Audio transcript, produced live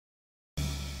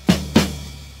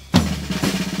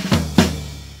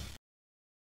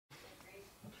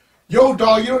Yo,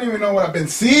 dog, you don't even know what I've been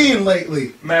seeing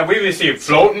lately. Man, we've been seeing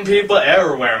floating people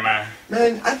everywhere, man.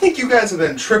 Man, I think you guys have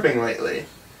been tripping lately.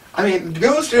 I mean,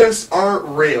 ghosts just aren't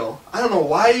real. I don't know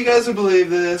why you guys would believe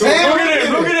this. Man, Look at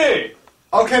it, look at it!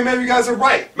 Okay, maybe you guys are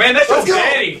right. Man, that's Let's your go.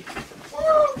 daddy!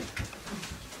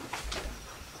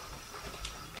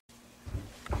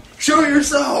 Show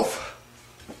yourself!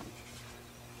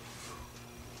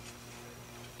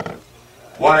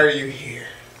 Why are you here?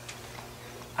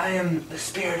 I am the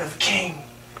spirit of the king,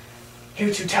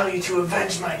 here to tell you to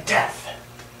avenge my death.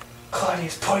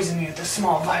 Claudius poisoned me with a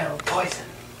small vial of poison.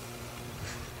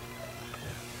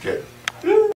 Good.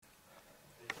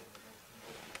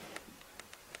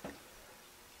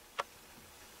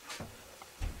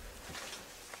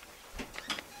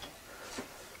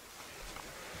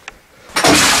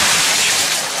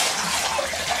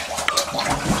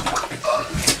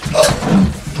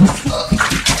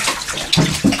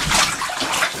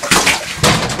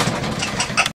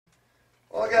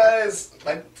 Well, guys,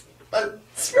 my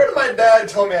spirit of my dad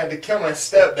told me I had to kill my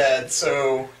stepdad,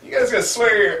 so you guys gotta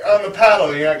swear on the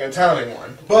paddle you're not gonna tell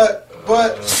anyone. But...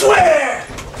 Swear!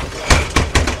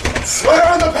 Swear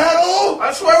on the paddle!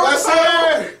 I swear on the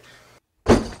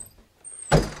paddle!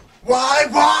 Why?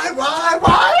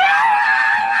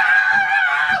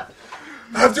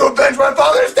 I have to avenge my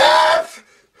father's death!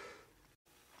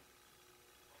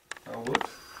 Oh,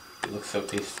 whoops. You look so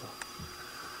peaceful.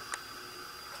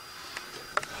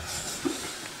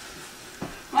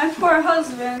 My poor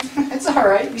husband. It's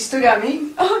alright, you still got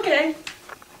me. Okay.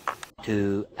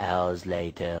 2 hours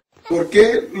later. ¿Por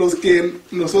qué los que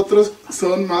nosotros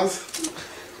son más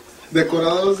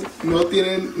decorados no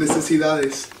tienen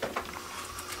necesidades?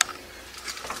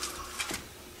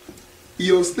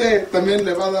 Y usted también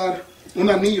le va a dar un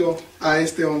anillo a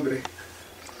este hombre.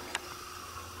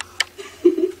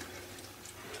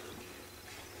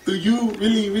 Do you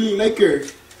really like her?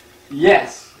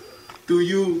 Yes. Do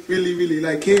you really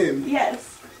like him?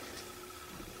 Yes.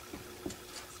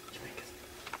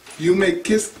 You may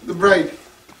kiss the bride.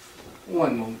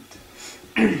 One moment.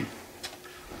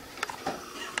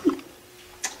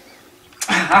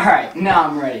 Alright, now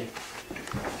I'm ready.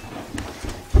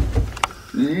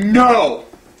 No!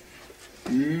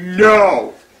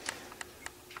 No!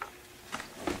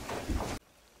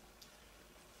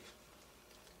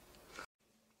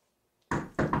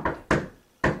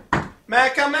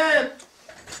 Matt, come in!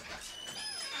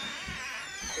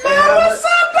 Man, what's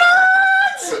up,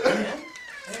 buds?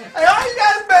 Hey, how you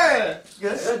guys been?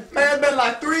 Good. Man, it's been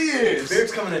like 3 years.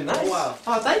 Beard's coming in nice. Oh, wow.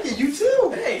 Oh, thank you. You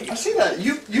too. Hey. I see that.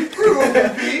 You grew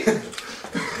MVP.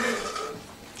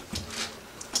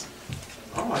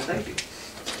 Oh, thank you.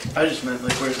 I just meant,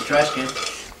 like, where's the trash can?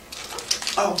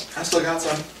 Oh, I still got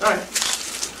some. Alright.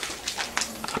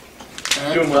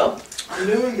 Doing well? I'm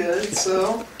doing good,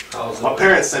 so... How's My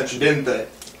parents sent you, didn't they?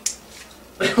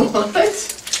 What?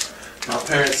 My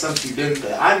parents sent you, didn't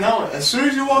they? I know it. As soon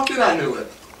as you walked in, I knew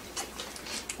it.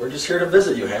 We're just here to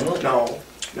visit you, Hamlet. No.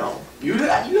 You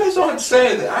guys don't have to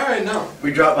say anything. I already know.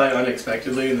 We dropped by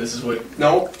unexpectedly, and this is what...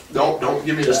 No, don't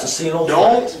give me Just that. to see an old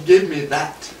Don't friend. give me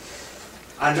that.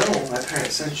 I know my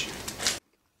parents sent you.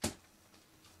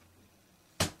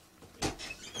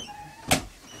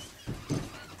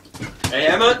 Hey,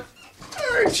 Hamlet?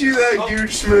 Aren't you that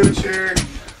huge smoocher?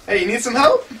 Hey, you need some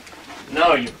help?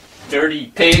 No, you dirty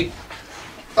pig.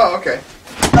 Oh, okay.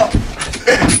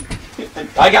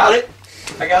 I got it.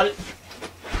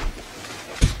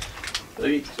 So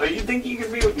you think you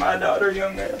can be with my daughter,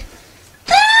 young man?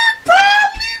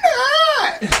 Probably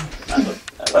not!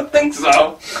 I don't think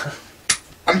so.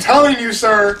 I'm telling you,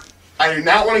 sir, I do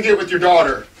not want to get with your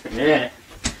daughter. Yeah.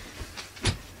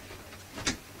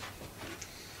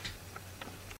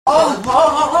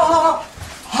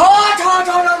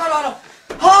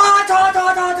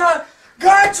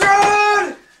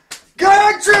 Gertrude!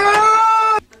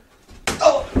 Gertrude!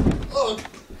 Oh.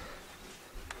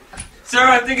 Sir,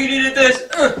 I think you needed this.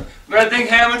 But I think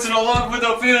Hamlet's in love with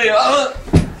Ophelia.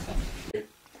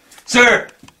 Sir!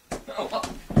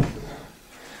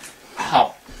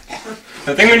 Ow.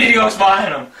 I think we need to go spy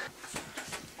on him.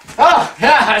 Oh,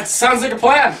 yeah, it sounds like a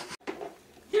plan.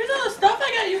 Here's all the stuff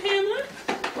I got you, Hamlet.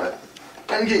 What?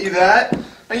 I didn't get you that.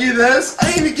 I get you this. I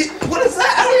didn't even get... What is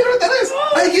that? I don't even know what that is. I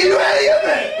didn't get you any of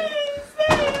it.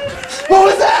 What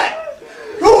was that?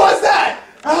 Who was that?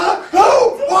 Who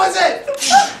was it?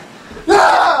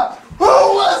 Who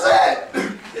was it?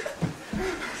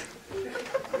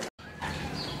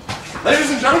 Ladies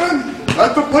and gentlemen,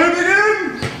 let the play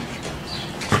begin.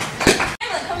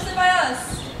 Hamlet, come sit by us.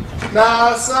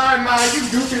 Nah, sorry, Ma. You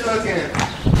goofy looking.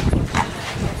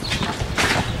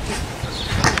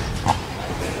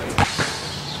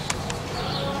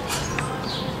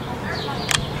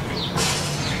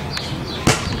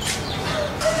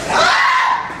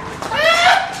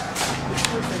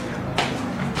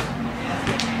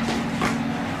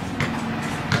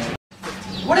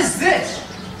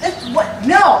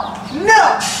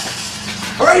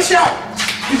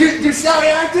 you see how he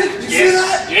acted? Did you see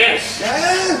that? Yes.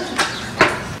 Yeah.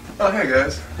 Oh, hey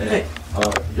guys. Hey,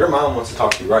 your mom wants to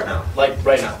talk to you right now. Like,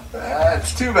 right now.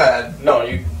 It's too bad. No,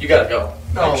 you gotta go.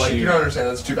 No, Like, you don't understand.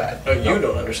 That's too bad. No, you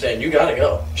don't understand. You gotta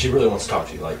go. She really wants to talk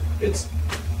to you. Like, it's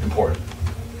important.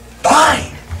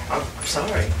 Fine. I'm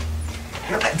sorry.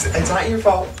 It's not your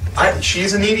fault.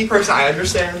 She's a needy person. I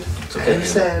understand. It's okay. I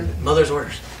understand. Mother's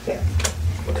orders. Yeah.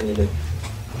 What can you do?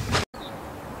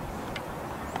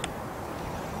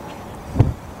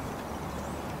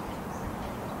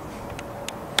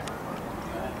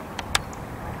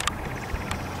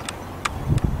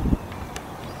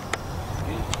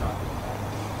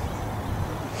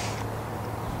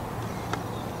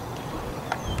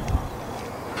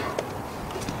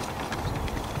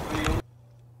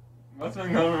 What's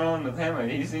been going on with Hamlet?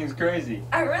 He seems crazy.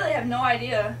 I really have no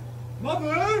idea.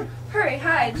 Mother! Hurry,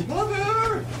 hide.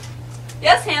 Mother!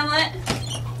 Yes, Hamlet.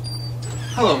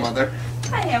 Hello, Mother.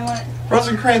 Hi, Hamlet.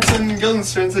 Rosencrantz and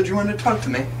Guildenstern said you wanted to talk to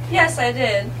me. Yes, I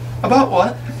did. About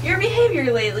what? Your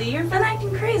behavior lately. You've been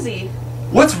acting crazy.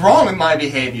 What's wrong with my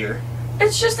behavior?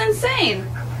 It's just insane.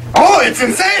 Oh, it's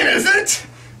insane, is it?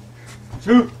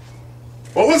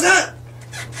 What was that?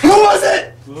 Who was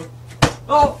it?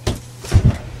 Oh.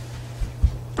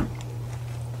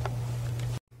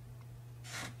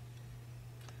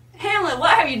 Hamlet,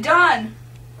 what have you done?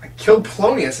 I killed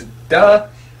Polonius, duh.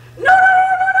 No!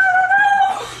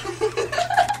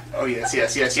 Oh, yes,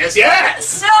 yes, yes, yes,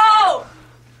 yes! No!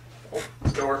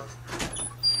 Door.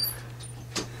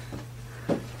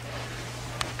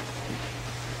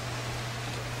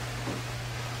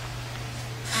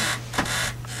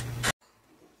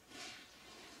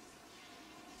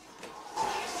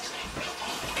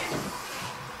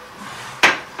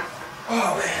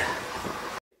 Oh, man.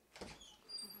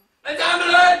 It's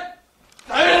Hamlet!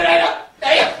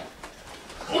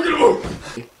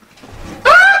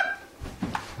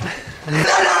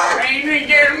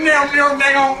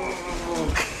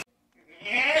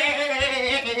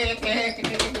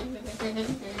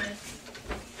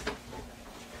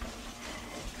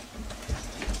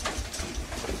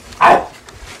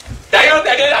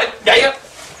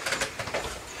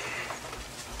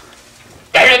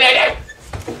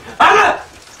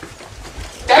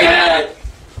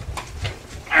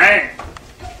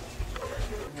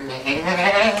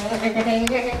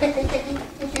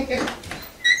 Look at him!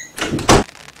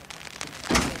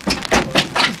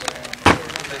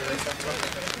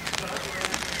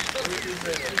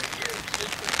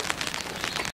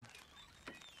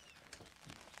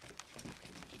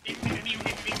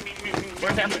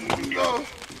 Where's Hamlet? No.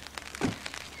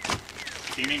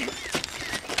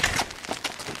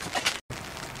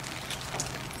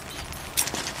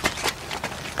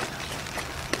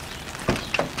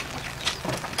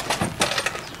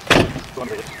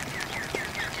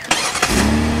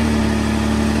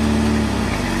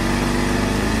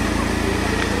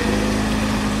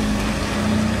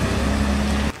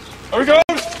 There we go!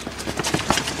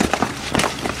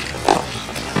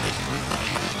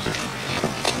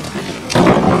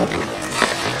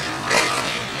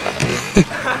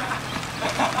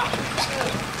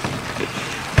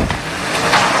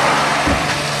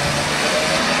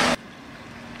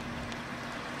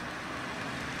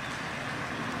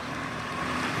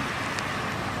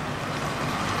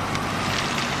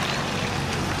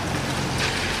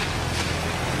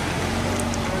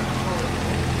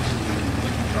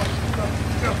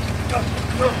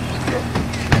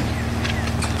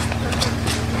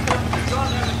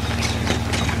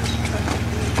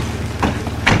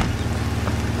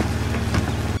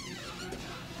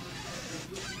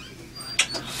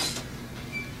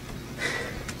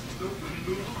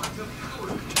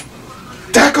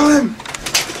 Tackle him!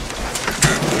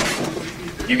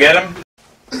 You get him?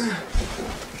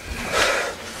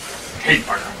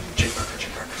 Cheeseburger. Cheeseburger.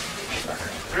 Cheeseburger.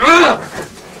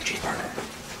 Cheeseburger.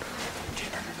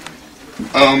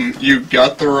 Cheeseburger. You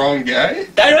got the wrong guy?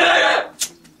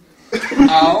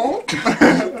 Ow.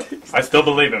 I still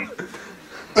believe him.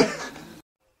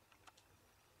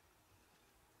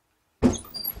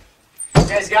 You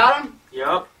guys got him?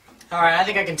 Yup. Alright, I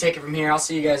think I can take it from here. I'll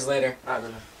see you guys later.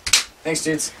 Thanks,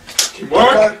 dudes.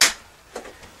 What?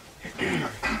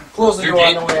 Close the door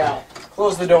on the way out.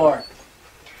 Close the door.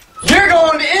 You're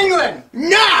going to England!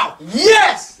 No!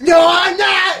 Yes! No, I'm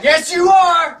not! Yes, you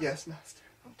are! Yes, master.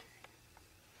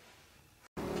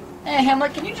 Hey,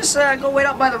 Hamlet, can you just go wait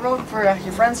out by the road for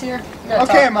your friends here?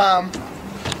 Okay, Mom.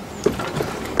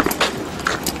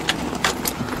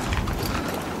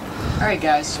 Alright,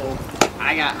 guys, so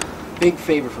I got a big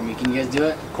favor from you. Can you guys do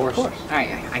it? Of course.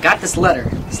 Alright, I got this letter.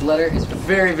 This letter is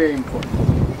very, very important.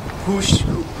 Who's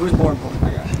more important?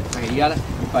 I got it. Okay, you got it?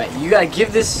 Alright, you gotta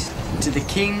give this to the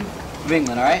King of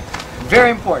England, alright? Very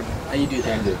important that you do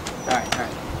that. Can do.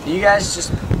 Alright. You guys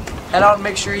just head out and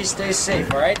make sure he stays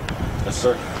safe, alright? Yes,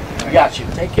 sir. We got you.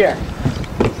 Take care.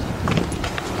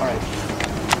 Alright.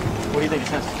 What do you think it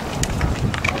says?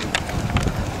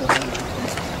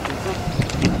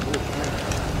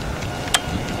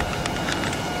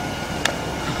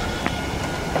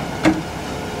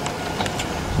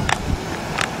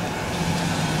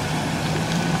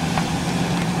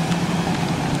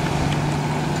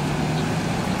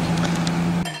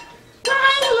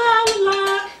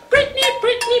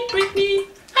 Britney,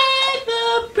 I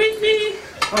love Britney.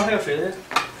 Oh, hey, Ophelia.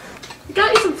 I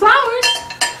got you some flowers.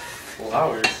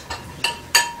 Flowers?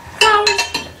 Flowers.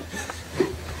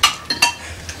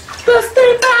 Let's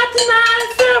stay by tonight,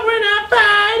 so we're not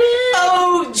fighting.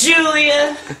 Oh,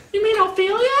 Julia. You mean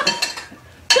Ophelia?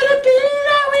 Could it be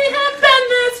that we have been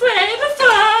this way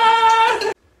before?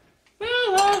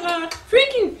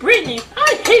 Freaking Britney, I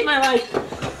hate my life.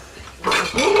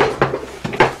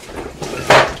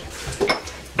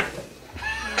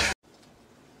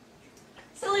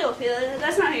 Ophelia,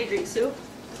 that's not how you drink soup.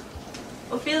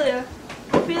 Ophelia.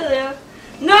 Ophelia.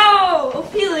 No!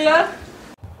 Ophelia!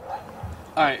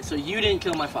 Alright, so you didn't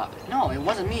kill my father. No, it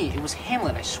wasn't me. It was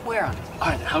Hamlet, I swear on it.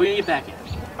 Alright, how are we gonna get back in?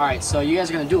 Alright, so you guys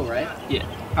are gonna duel, right? Yeah.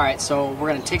 Alright, so we're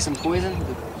gonna take some poison.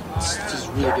 It's just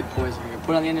really good poison. You're gonna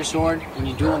put it on the end of your sword. When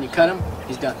you duel and you cut him,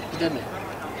 he's done. He's dead man.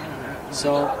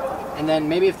 So, and then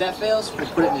maybe if that fails, we'll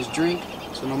put it in his drink.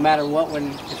 So no matter what,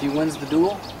 if he wins the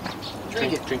duel,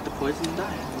 drink it. Drink the poison and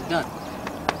die. He's done.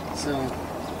 So,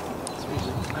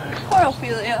 Poor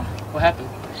Ophelia. what happened?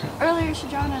 Earlier she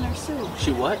drowned in her soup.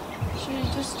 She what? She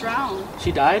just drowned.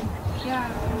 She died? Yeah.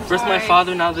 I'm First my sorry.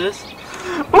 father, now this?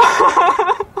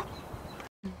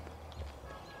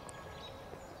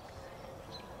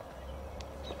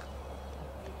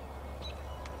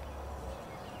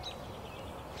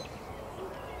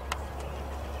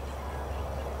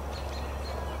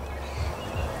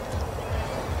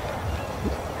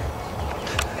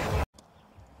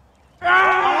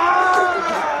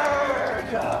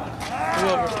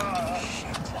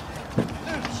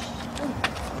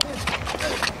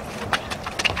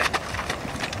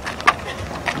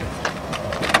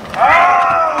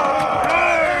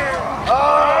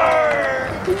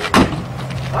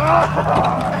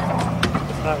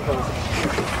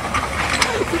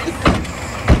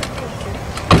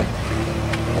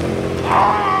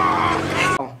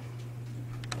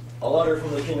 A letter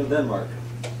from the King of Denmark.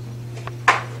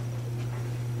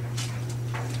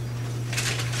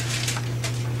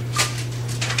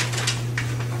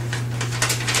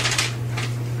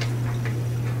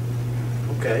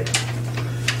 Okay.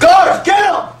 Guards, get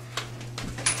him!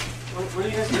 What are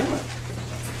you guys doing?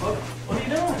 What are you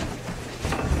doing?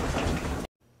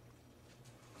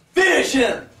 Finish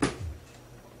him!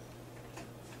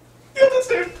 Get this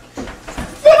dude!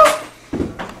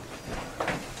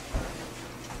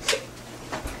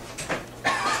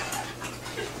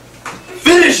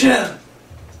 Finish him!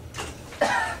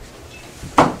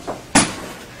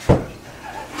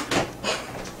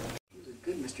 He's a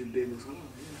good Mr. Biggles, huh?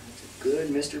 Yeah, it's a good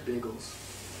Mr. Biggles.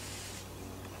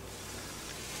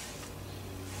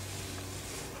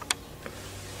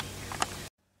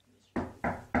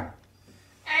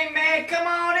 Hey man, come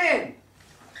on in!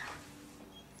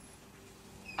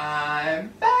 I'm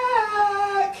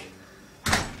back!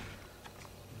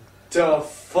 The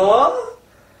fuck?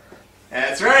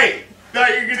 That's right! Thought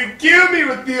you were gonna kill me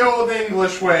with the old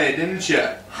English way, didn't you?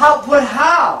 How? But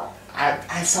how?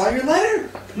 I saw your letter.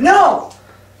 No!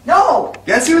 No!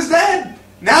 Guess who's dead?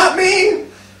 Not me!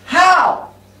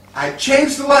 How? I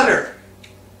changed the letter.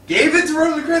 Gave it to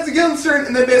Rosencrantz and Guildenstern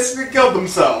and they basically killed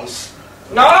themselves.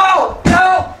 No!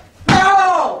 No!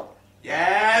 No!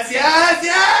 Yes, yes,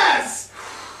 yes!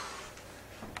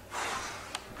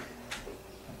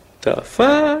 The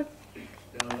fuck?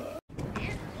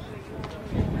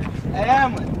 Hey,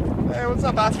 Hamlet. Hey, what's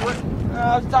up, Bastard?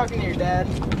 I was talking to your dad.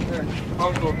 Or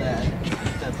Uncle Dad.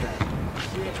 That's that.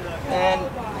 And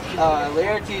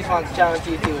Laertes wants to challenge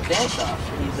you to a dance-off.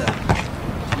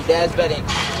 Your dad's betting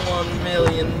 $1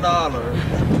 million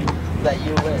that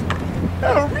you win.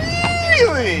 Oh,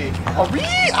 really? Oh,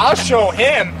 really? I'll show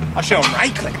him. I'll show him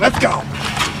right click. Let's go.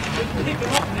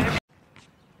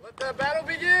 Let the battle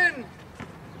begin.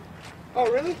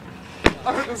 Oh, really?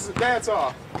 I heard this is a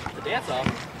dance-off. The dance off?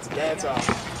 It's a dance-off.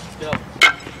 Let's go.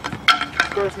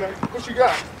 First, man, what you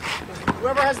got?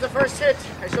 Whoever has the first hit,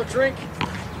 I shall drink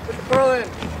with the pearl in.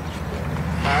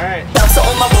 All right. Bounce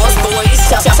on my balls. boys.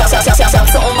 Shout to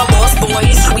all my boss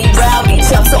boys. We rowdy.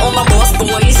 Shout to all my boss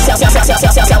boys. Shout to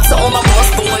all my boss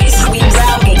boys. We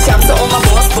rowdy. Shout to all my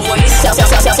boss boys. Shout to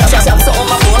all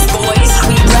my boss boys.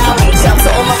 We rowdy. Shout to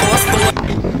all my boss boys.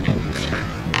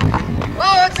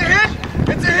 Oh, it's a hit!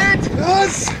 It's a hit!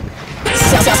 Yes!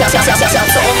 Shout to all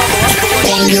my boss boys.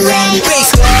 When you're ready,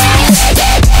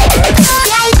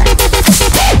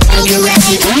 when you're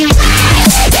ready,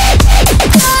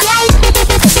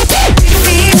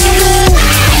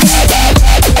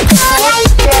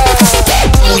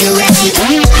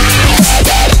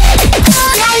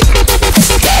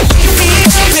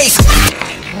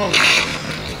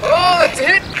 Oh, it's a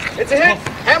hit! It's a hit!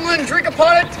 Hamlet, drink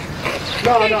upon it!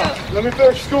 No. Let me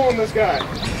finish schooling this guy.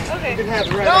 Okay. You can have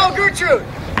it right now. No, Gertrude!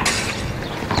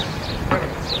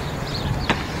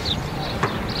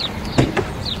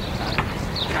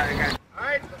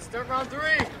 Alright, let's start round 3.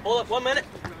 Hold up 1 minute.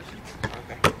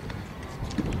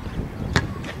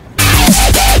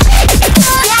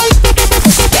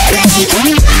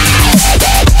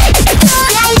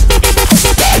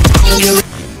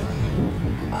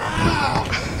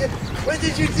 What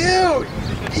did you do?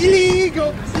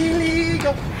 Illegal!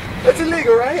 Illegal! That's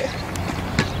illegal, right?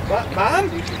 What, Mom?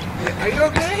 Are you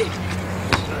okay?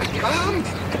 Mom?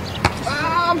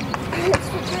 Mom? It's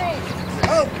for drink.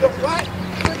 Oh, what?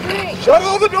 For drink. Shut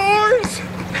all the doors!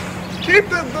 Keep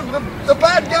the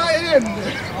bad guy in!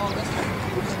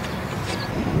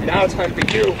 Now it's time for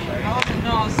you.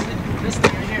 No, this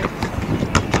thing right here.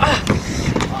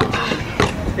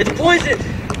 It's poisoned.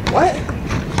 What?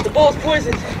 The ball's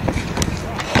poisoned.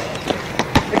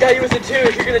 I got you with it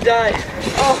too. You're gonna die.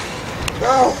 Oh,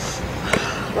 no.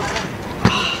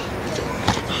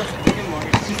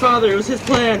 It's your father. It was his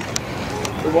plan.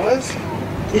 It was?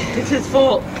 It's his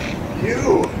fault.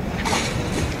 You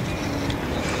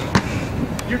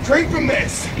drink from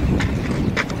this.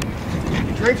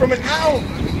 You drink from it now.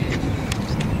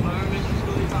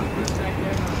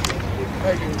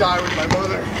 I can die with my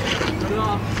mother.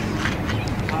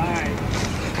 Alright.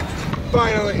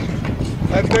 Finally,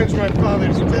 I avenged my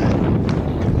father's death.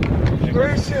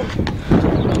 Where is he?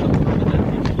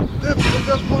 The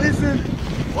poison.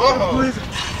 Whoa. Poison.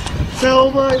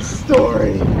 Tell my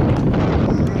story.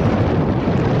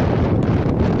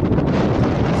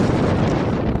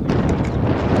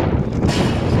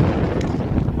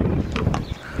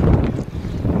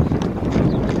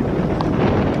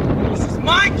 This is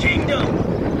my kingdom.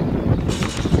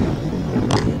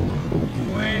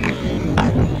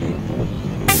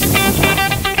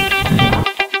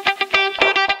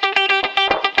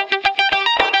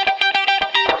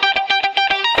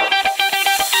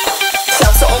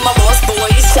 Shout to all my boss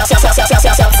boys. Shout to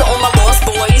all my boss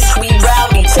boys. We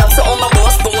rowdy. Shout to all my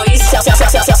boss boys. Shout to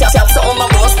all my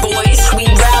boss boys. We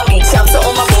rowdy. Shout to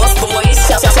all my boss boys.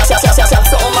 Shout to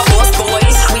all my boss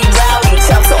boys. We rowdy.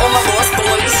 Shout to all my boss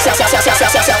boys. Shout to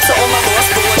all my boss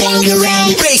boys. when you're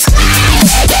ready,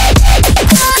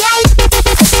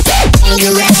 when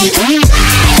you're ready,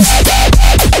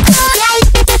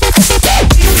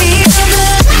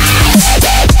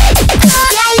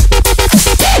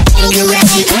 when you're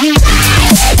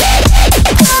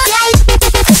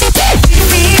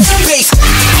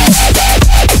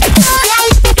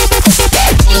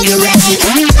ready,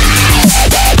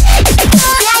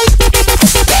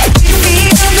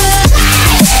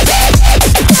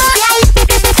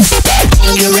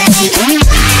 when you're ready.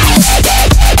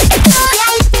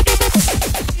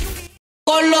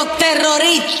 Con los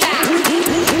terroristas.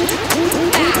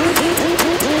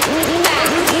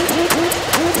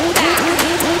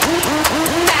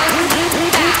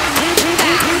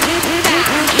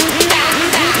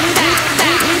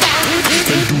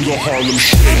 And do the Harlem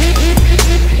Shake.